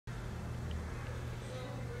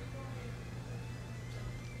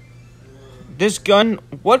This gun,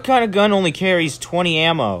 what kind of gun only carries 20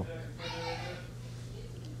 ammo?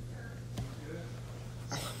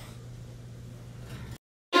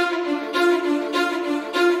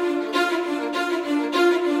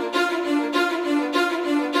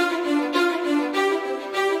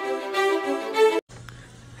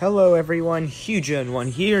 Hello everyone, HugeOn1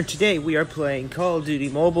 here. Today we are playing Call of Duty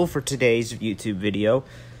Mobile for today's YouTube video.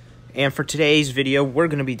 And for today's video, we're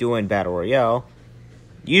going to be doing Battle Royale.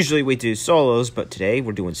 Usually we do solos, but today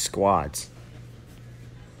we're doing squads.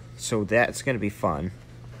 So that's going to be fun.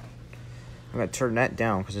 I'm going to turn that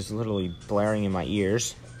down because it's literally blaring in my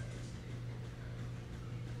ears.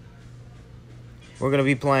 We're going to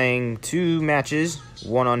be playing 2 matches,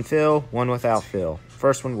 one on Phil, one without Phil.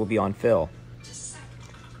 First one will be on Phil.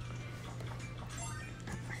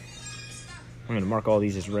 I'm going to mark all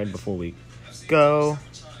these as red before we go.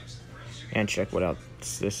 And check what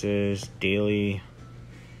else this is. Daily.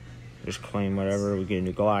 Just claim whatever. We get a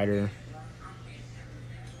new glider.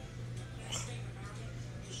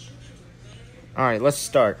 Alright, let's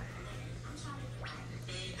start.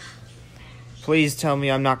 Please tell me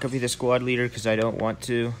I'm not going to be the squad leader because I don't want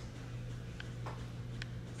to.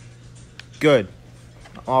 Good.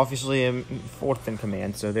 Obviously, I'm 4th in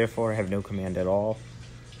command, so therefore I have no command at all.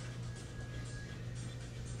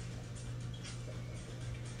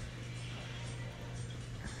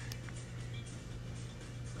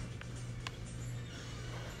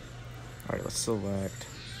 Alright, let's select.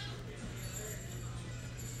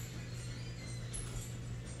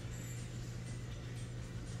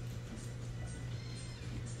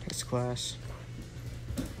 This class.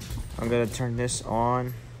 I'm gonna turn this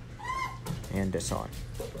on and this on.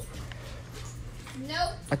 Nope.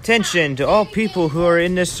 Attention to all people who are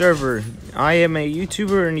in this server. I am a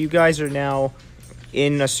YouTuber and you guys are now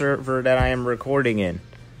in a server that I am recording in.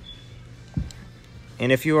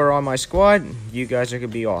 And if you are on my squad, you guys are gonna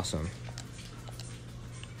be awesome.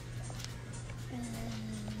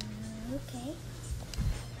 Okay.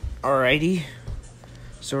 Alrighty.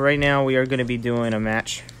 So right now we are going to be doing a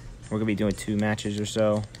match. We're going to be doing 2 matches or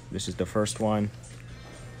so. This is the first one.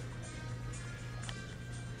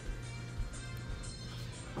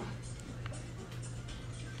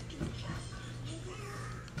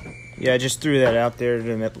 Yeah, I just threw that out there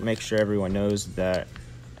to make sure everyone knows that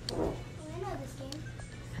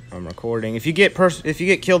I'm recording. If you get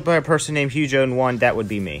killed by a person named HugeOn1, that would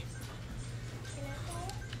be me.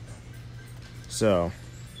 So,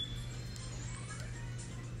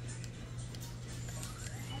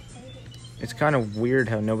 it's kind of weird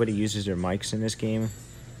how nobody uses their mics in this game,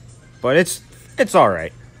 but it's all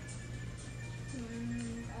right.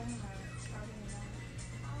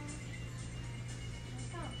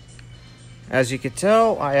 As you can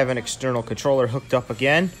tell, I have an external controller hooked up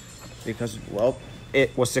again because, well,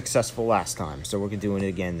 it was successful last time, so we're doing it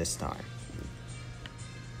again this time.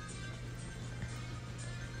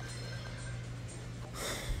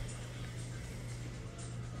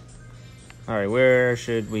 Alright, where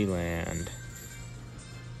should we land?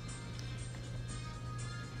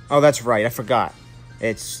 Oh, that's right, I forgot.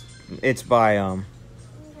 It's by,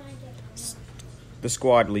 the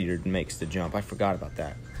squad leader makes the jump. I forgot about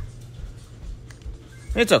that.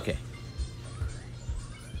 It's okay.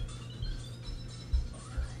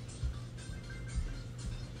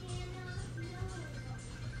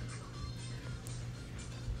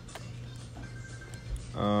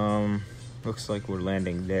 Looks like we're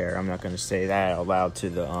landing there. I'm not going to say that out loud to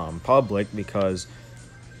the public because,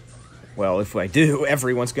 well, if I do,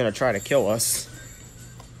 everyone's going to try to kill us.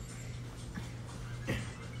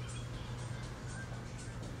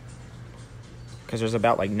 Because there's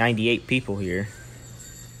about like 98 people here.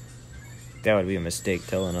 That would be a mistake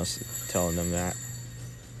telling them that.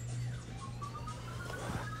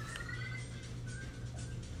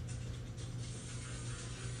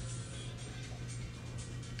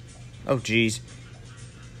 Oh, jeez.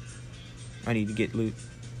 I need to get loot.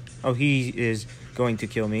 Oh, he is going to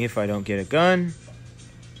kill me if I don't get a gun.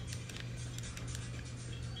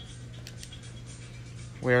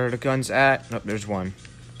 Where are the guns at? Oh, there's one.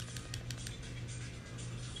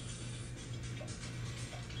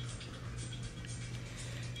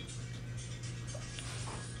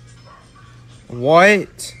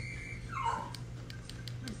 What?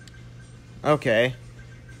 Okay.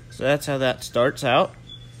 So that's how that starts out.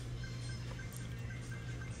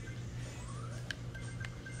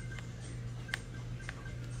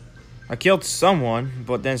 I killed someone,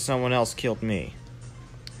 but then someone else killed me.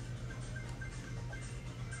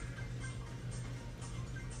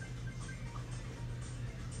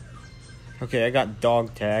 Okay, I got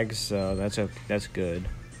dog tags, so that's good.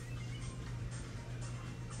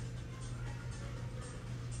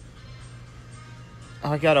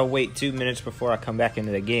 I gotta wait 2 minutes before I come back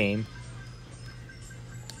into the game.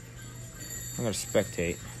 I'm gonna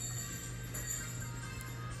spectate.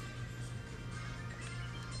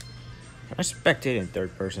 Can I spectate in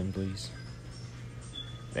third person, please?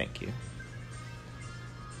 Thank you.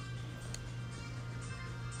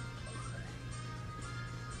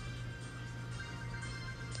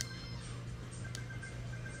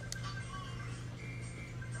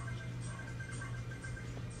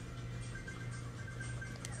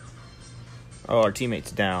 Oh, our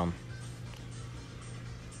teammate's down.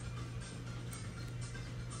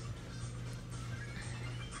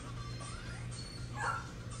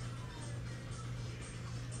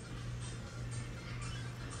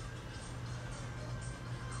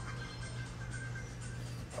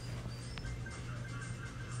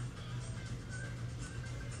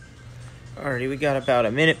 Alrighty, we got about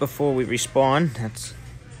a minute before we respawn.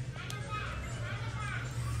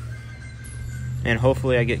 And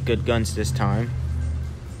hopefully I get good guns this time.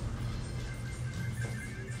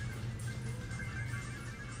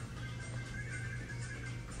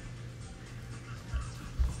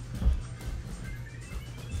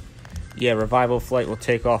 Yeah, revival flight will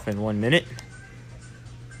take off in 1 minute.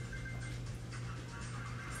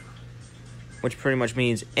 Which pretty much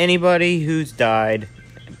means anybody who's died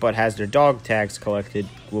but has their dog tags collected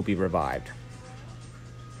will be revived.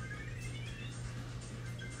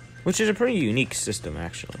 Which is a pretty unique system,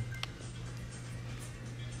 actually.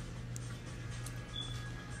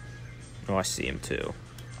 Oh, I see him too.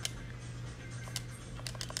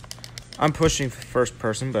 I'm pushing for first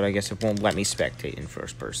person, but I guess it won't let me spectate in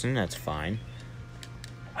first person. That's fine.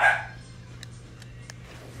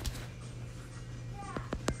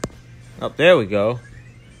 Oh, there we go.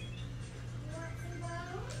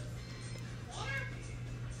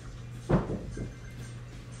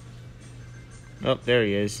 Oh, there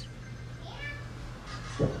he is.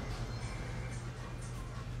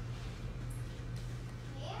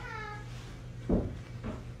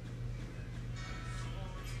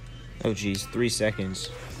 Oh geez, 3 seconds.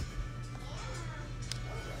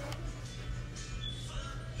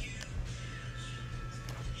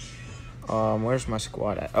 Where's my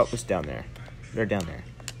squad at? Oh, it's down there. They're down there.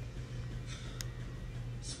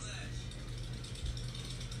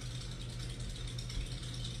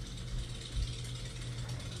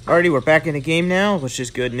 Alrighty, we're back in the game now, which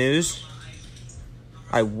is good news.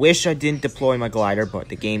 I wish I didn't deploy my glider, but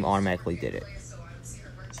the game automatically did it.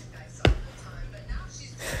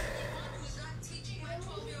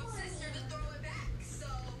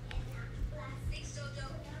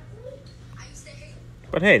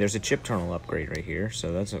 But hey, there's a chip terminal upgrade right here,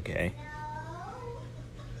 so that's okay.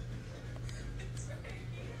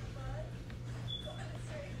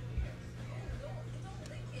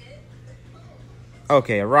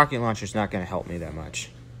 Okay, a rocket launcher's not going to help me that much.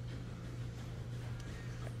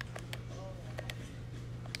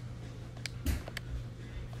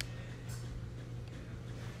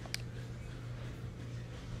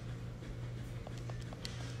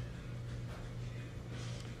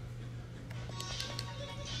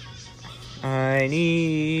 I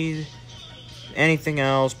need anything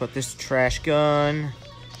else but this trash gun.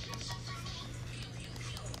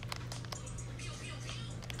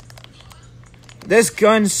 This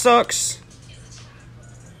gun sucks.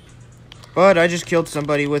 But I just killed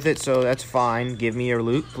somebody with it, so that's fine. Give me your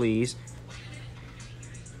loot, please.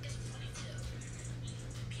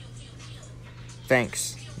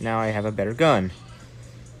 Thanks. Now I have a better gun.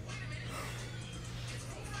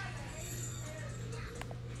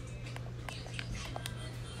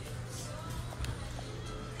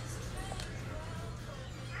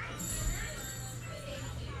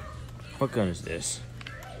 What gun is this?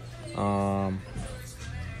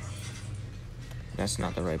 That's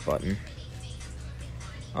not the right button.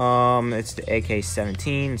 It's the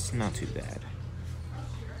AK-17. It's not too bad.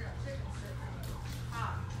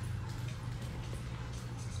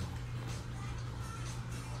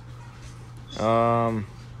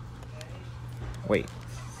 Wait.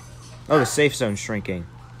 Oh, the safe zone's shrinking.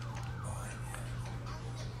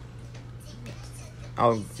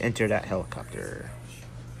 I'll enter that helicopter.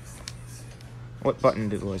 What button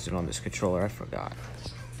was it on this controller? I forgot.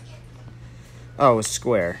 Oh, it was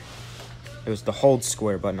square. It was the hold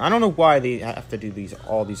square button. I don't know why they have to do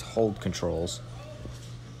all these hold controls.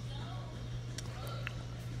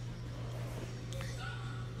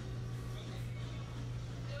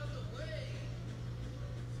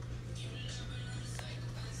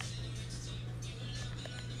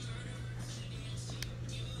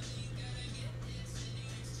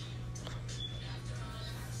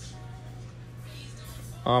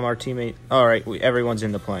 Our teammate. All right, everyone's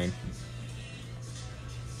in the plane.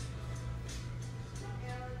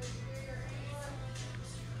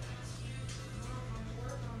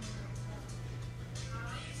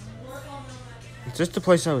 Is this the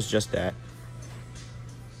place I was just at?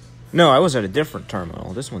 No, I was at a different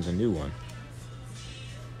terminal. This one's a new one.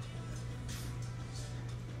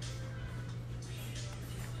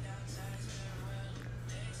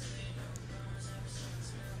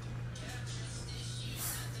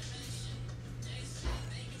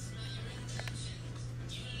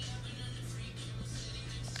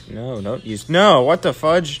 No, don't use... No, what the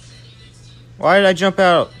fudge? Why did I jump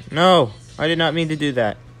out? No, I did not mean to do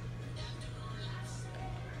that.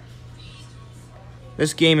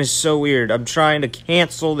 This game is so weird. I'm trying to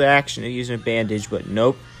cancel the action of using a bandage, but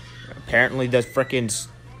nope. Apparently the frickin'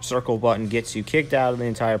 circle button gets you kicked out of the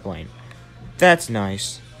entire plane. That's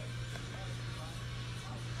nice.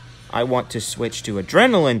 I want to switch to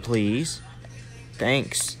adrenaline, please.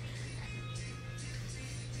 Thanks.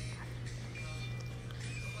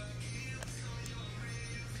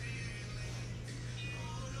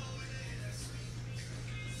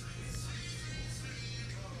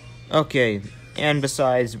 Okay, and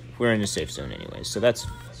besides, we're in a safe zone anyway, so that's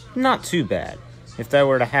not too bad. If that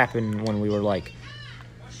were to happen when we were, like,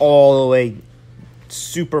 all the way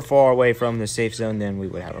super far away from the safe zone, then we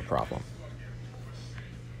would have a problem.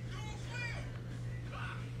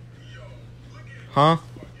 Huh?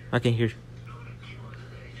 I can hear...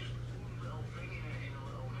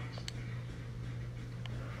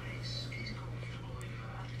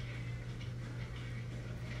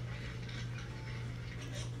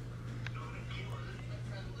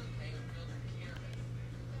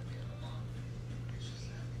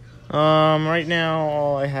 Right now,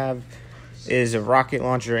 all I have is a rocket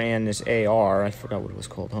launcher and this AR. I forgot what it was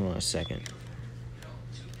called. Hold on a second.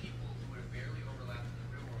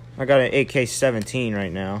 I got an AK-17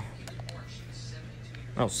 right now.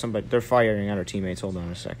 Oh, they're firing at our teammates. Hold on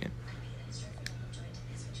a second.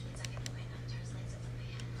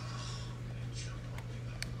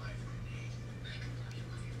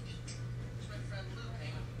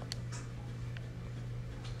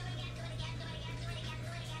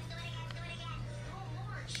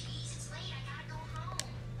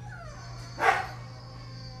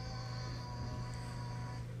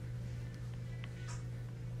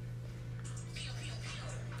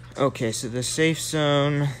 Okay, so the safe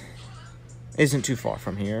zone isn't too far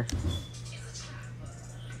from here.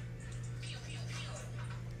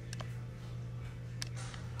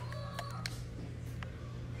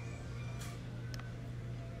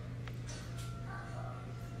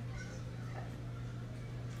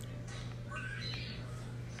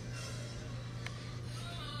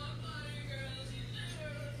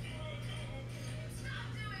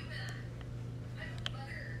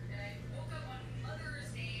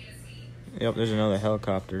 Yep, there's another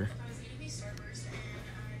helicopter.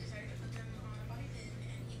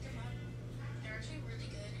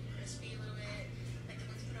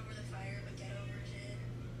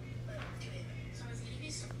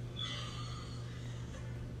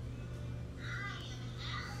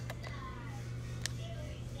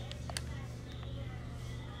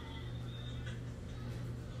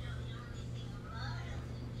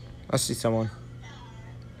 I see someone.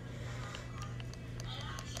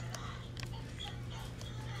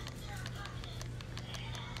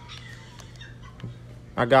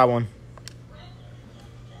 I got one.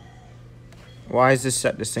 Why is this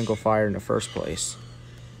set to single fire in the first place?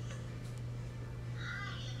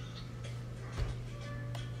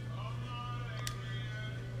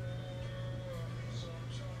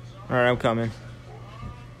 Alright, I'm coming.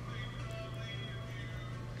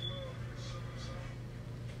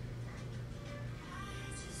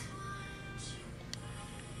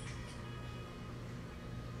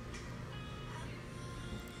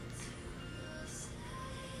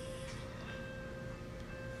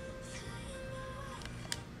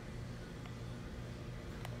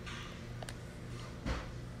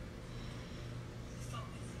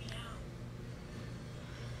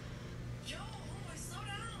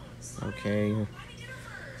 Okay.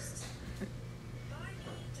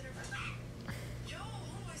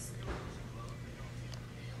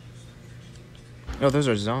 Oh, those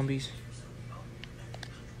are zombies.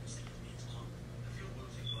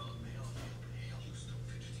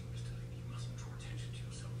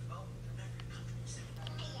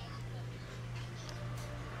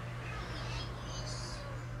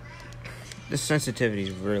 This sensitivity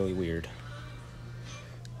is really weird.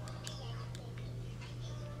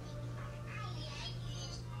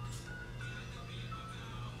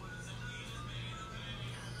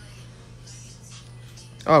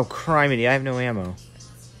 Oh, criminy, I have no ammo.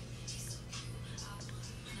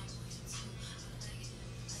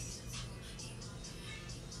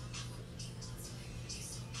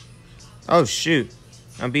 Oh, shoot.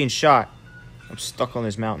 I'm being shot. I'm stuck on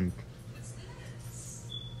this mountain.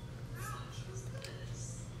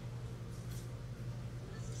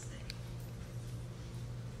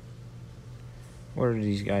 Where are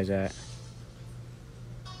these guys at?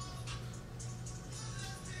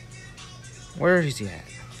 Where is he at?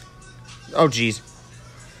 Oh, jeez.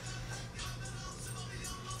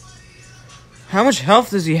 How much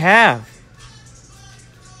health does he have?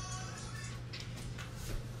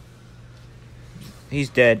 He's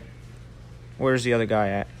dead. Where's the other guy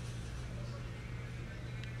at?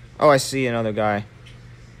 Oh, I see another guy.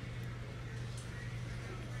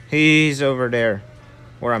 He's over there,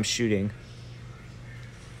 where I'm shooting.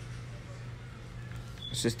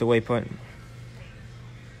 It's just the waypoint.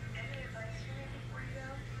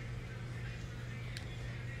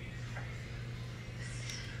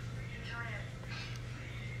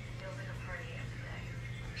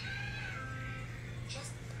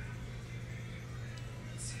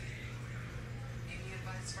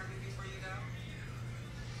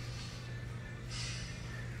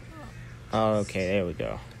 Oh, okay, there we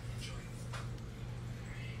go.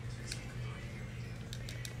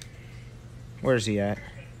 Where's he at?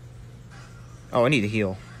 Oh, I need to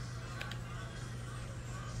heal.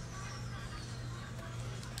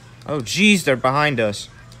 Oh, jeez, they're behind us.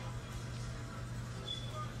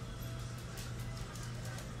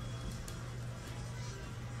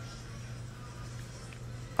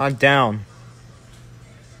 I'm down.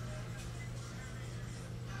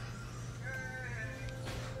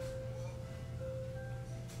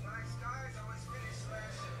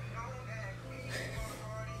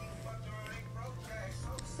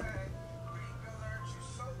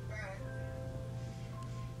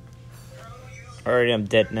 Alright, I'm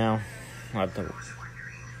dead now. I have to...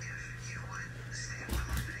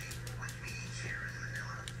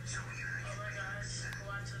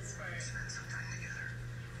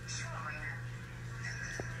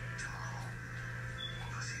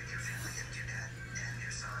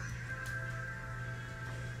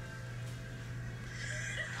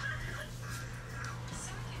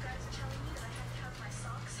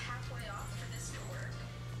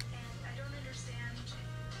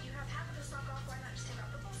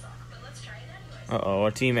 Uh-oh,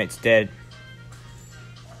 our teammate's dead.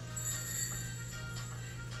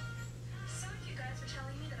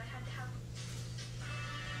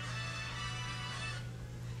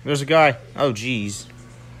 There's a guy. Oh, jeez.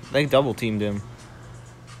 They double teamed him.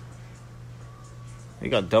 He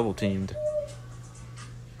got double teamed.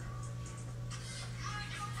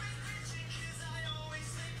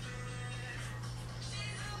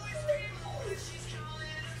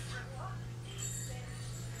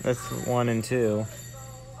 That's 1 and 2.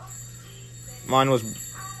 Mine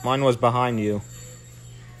was behind you.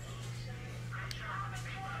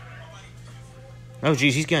 Oh,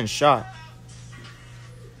 geez, he's getting shot.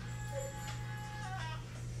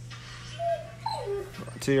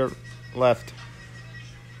 To your left.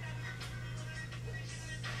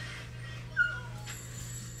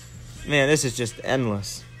 Man, this is just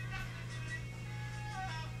endless.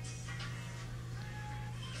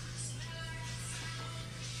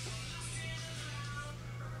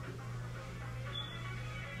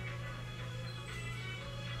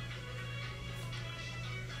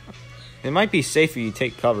 It might be safe if you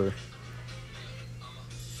take cover.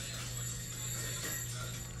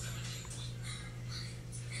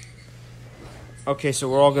 Okay, so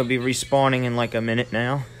we're all going to be respawning in like a minute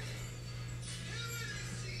now.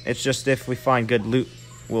 It's just if we find good loot,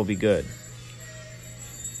 we'll be good.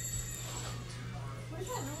 Where's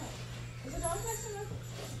that noise? Is it dog messing up?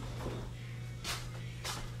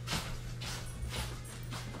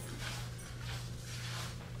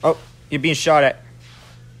 Oh, you're being shot at.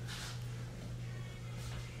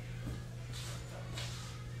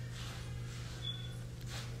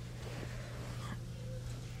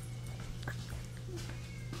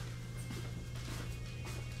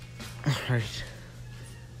 Alright.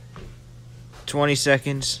 20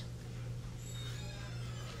 seconds.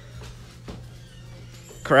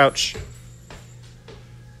 Crouch.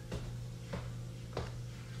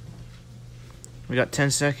 We got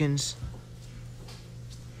 10 seconds.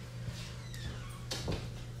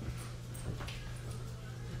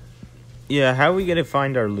 Yeah, how are we gonna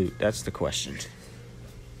find our loot? That's the question.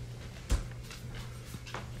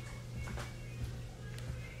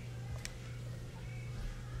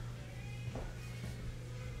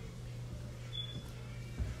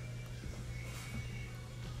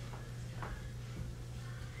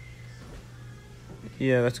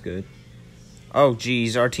 Yeah, that's good. Oh,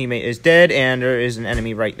 geez, our teammate is dead, and there is an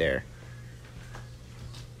enemy right there.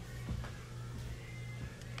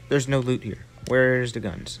 There's no loot here. Where's the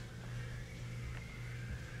guns?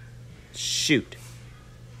 Shoot.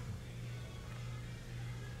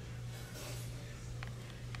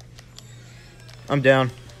 I'm down.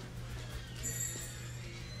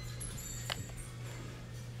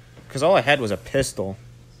 Because all I had was a pistol.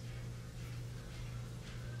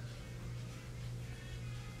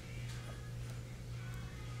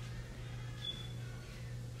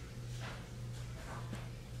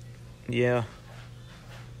 Yeah.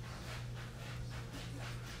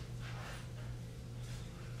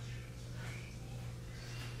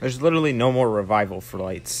 There's literally no more revival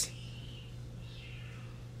flights.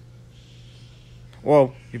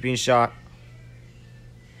 Whoa, you're being shot.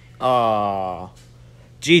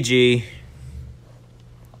 GG.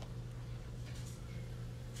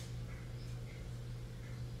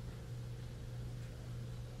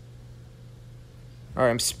 Alright,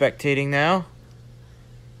 I'm spectating now.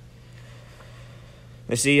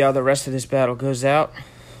 Let's see how the rest of this battle goes out.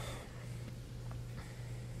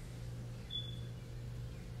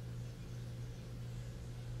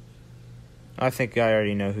 I think I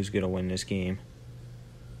already know who's going to win this game.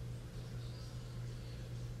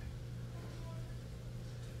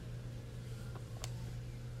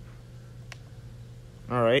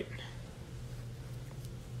 Alright.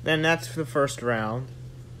 Then that's the first round.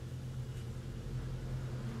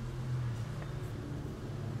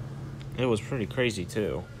 It was pretty crazy,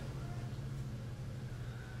 too.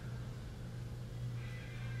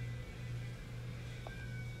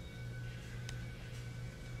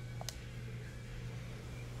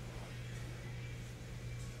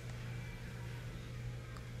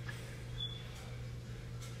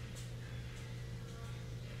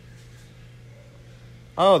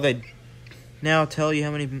 Oh, they now tell you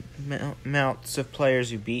how many amounts of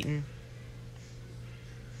players you've beaten?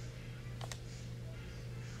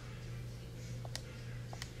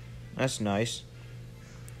 That's nice.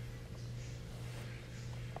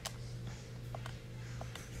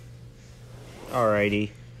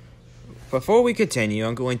 Alrighty. Before we continue,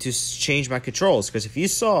 I'm going to change my controls, because if you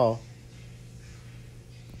saw...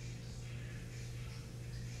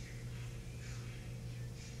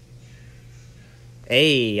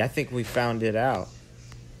 Hey, I think we found it out.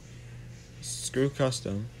 Screw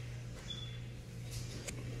custom.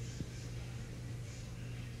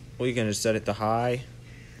 We're going to set it to high.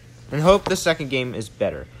 And hope the second game is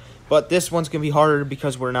better. But this one's going to be harder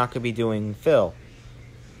because we're not going to be doing Phil.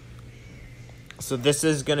 So this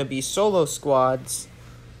is going to be solo squads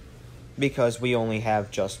because we only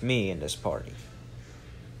have just me in this party.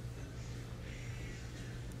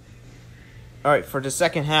 Alright, for the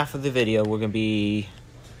second half of the video, we're going to be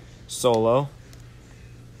solo.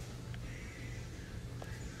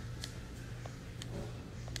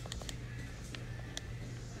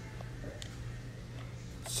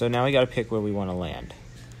 So now we got to pick where we want to land.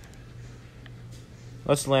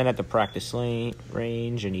 Let's land at the practice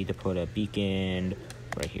range. I need to put a beacon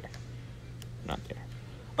right here. Not there.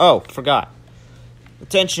 Oh, forgot.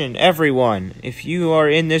 Attention, everyone. If you are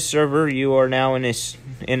in this server, you are now in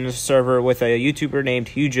a server with a YouTuber named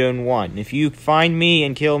HughJone1. If you find me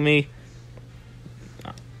and kill me,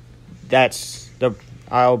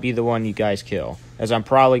 I'll be the one you guys kill. As I'm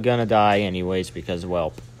probably gonna die anyways because,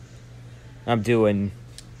 well, I'm doing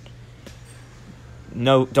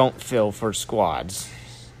don't fill for squads.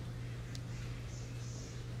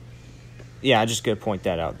 Yeah, I just gotta point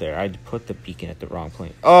that out there. I put the beacon at the wrong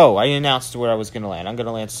place. Oh, I announced where I was gonna land. I'm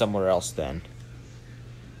gonna land somewhere else then.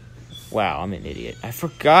 Wow, I'm an idiot. I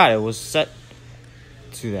forgot it was set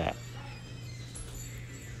to that.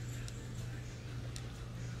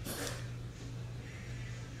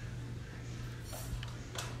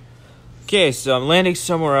 Okay, so I'm landing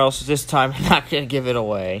somewhere else. This time I'm not gonna give it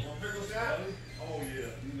away.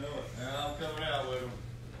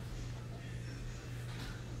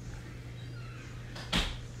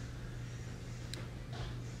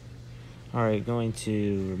 Alright, going to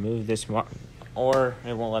remove this mark, or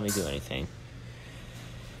it won't let me do anything.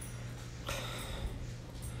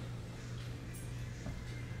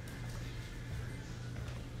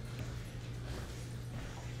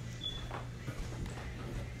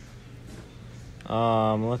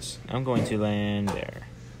 I'm going to land there.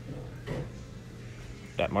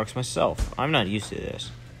 That marks myself. I'm not used to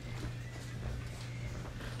this.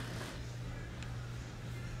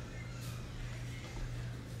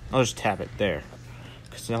 I'll just tap it there,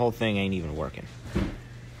 because the whole thing ain't even working.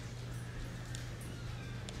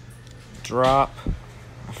 Drop.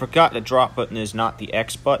 I forgot the drop button is not the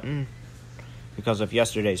X button because of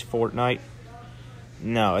yesterday's Fortnite.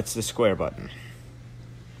 No, it's the square button.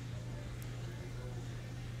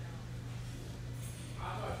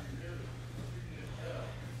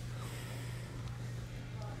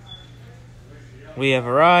 We have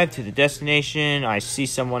arrived to the destination. I see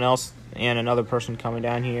someone else and another person coming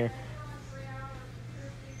down here.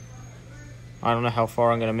 I don't know how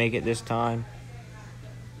far I'm going to make it this time.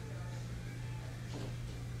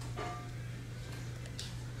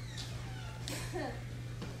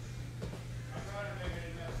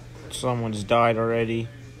 Someone's died already.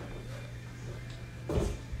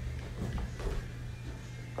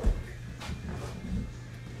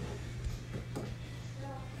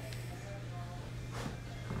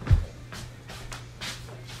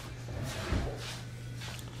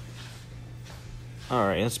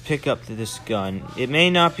 Alright, let's pick up this gun. It may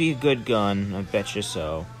not be a good gun, I bet you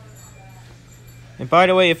so. And by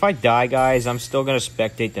the way, if I die, guys, I'm still going to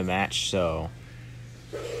spectate the match, so...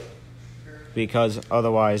 Because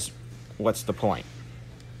otherwise, what's the point?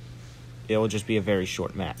 It will just be a very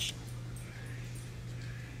short match.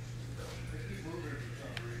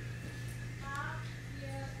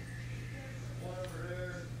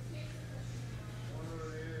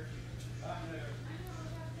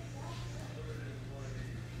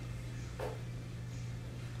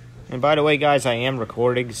 And by the way, guys, I am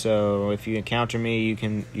recording, so if you encounter me,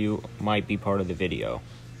 you might be part of the video.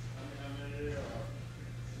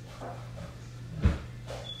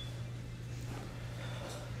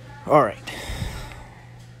 All right.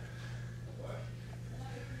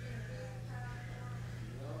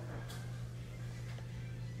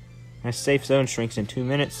 My safe zone shrinks in 2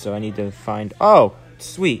 minutes, so I need to find... Oh,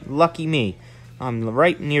 sweet. Lucky me. I'm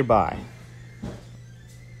right nearby.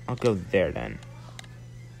 I'll go there, then.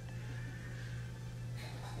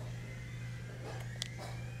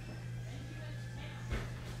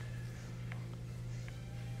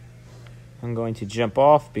 I'm going to jump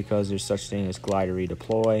off because there's such thing as glider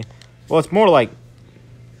redeploy. Well, it's more like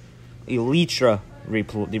Elytra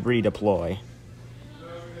redeploy.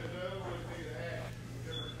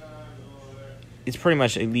 It's pretty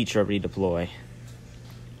much Elytra redeploy.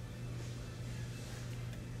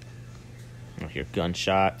 I hear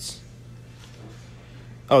gunshots.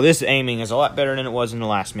 Oh, this aiming is a lot better than it was in the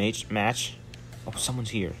last match. Oh, someone's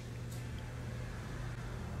here.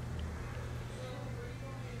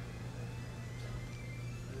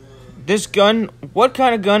 This gun, what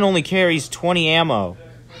kind of gun only carries 20 ammo?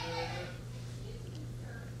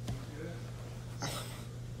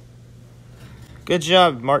 Good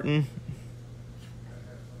job, Martin.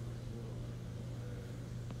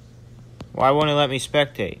 Why won't it let me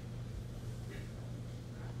spectate?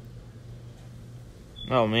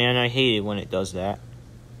 Oh man, I hate it when it does that.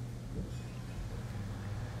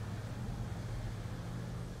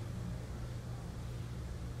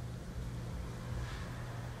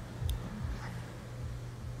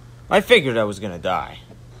 I figured I was gonna die.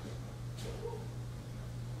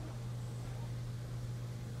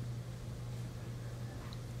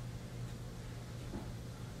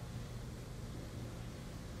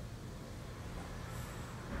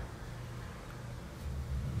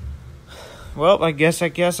 Well, I guess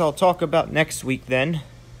I'll talk about next week then.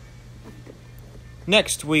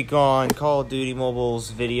 Next week on Call of Duty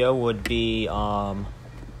Mobile's video will be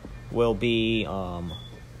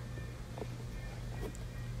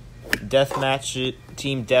deathmatch,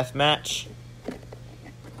 team deathmatch.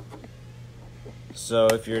 So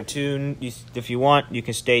if you're tuned, if you want, you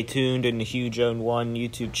can stay tuned in the Huge Own One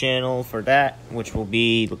YouTube channel for that, which will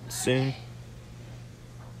be soon.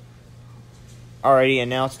 Alrighty, and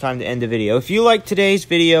now it's time to end the video. If you liked today's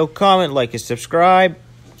video, comment, like, and subscribe,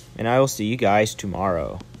 and I will see you guys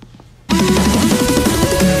tomorrow.